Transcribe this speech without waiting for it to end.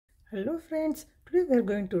Hello friends, today we are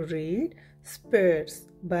going to read Spears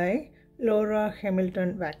by Laura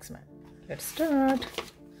Hamilton Waxman. Let's start.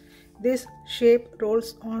 This shape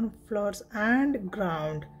rolls on floors and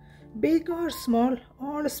ground. Big or small,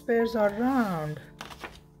 all spears are round.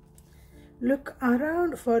 Look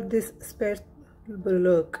around for this spear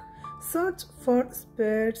book. Search for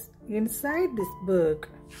spears inside this book.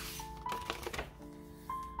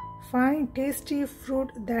 Find tasty fruit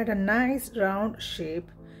that a nice round shape.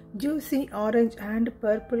 Juicy orange and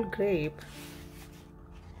purple grape.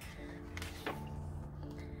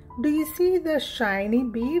 Do you see the shiny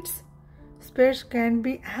beads? Spears can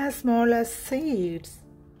be as small as seeds.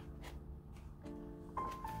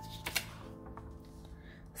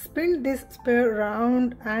 Spin this spear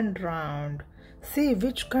round and round. See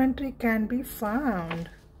which country can be found.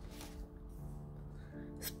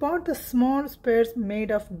 Spot the small spears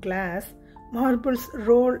made of glass. Marbles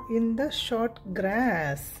roll in the short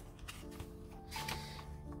grass.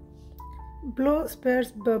 Blow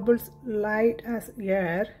spears bubbles light as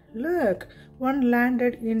air. Look, one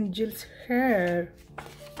landed in Jill's hair.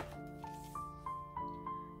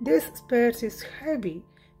 This spear is heavy.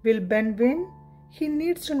 Will Ben win? He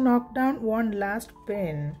needs to knock down one last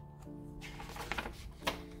pin.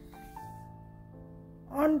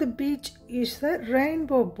 On the beach is a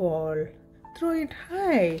rainbow ball. Throw it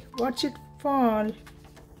high. Watch it fall.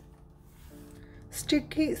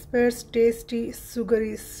 Sticky spears, tasty,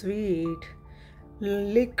 sugary, sweet.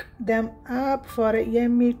 Lick them up for a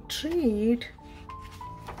yummy treat.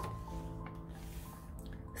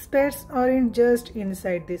 Spears aren't just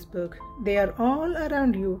inside this book. They are all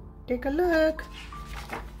around you. Take a look.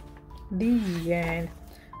 The end.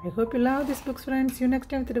 I hope you love these books, friends. See you next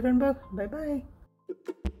time with a different book. Bye-bye.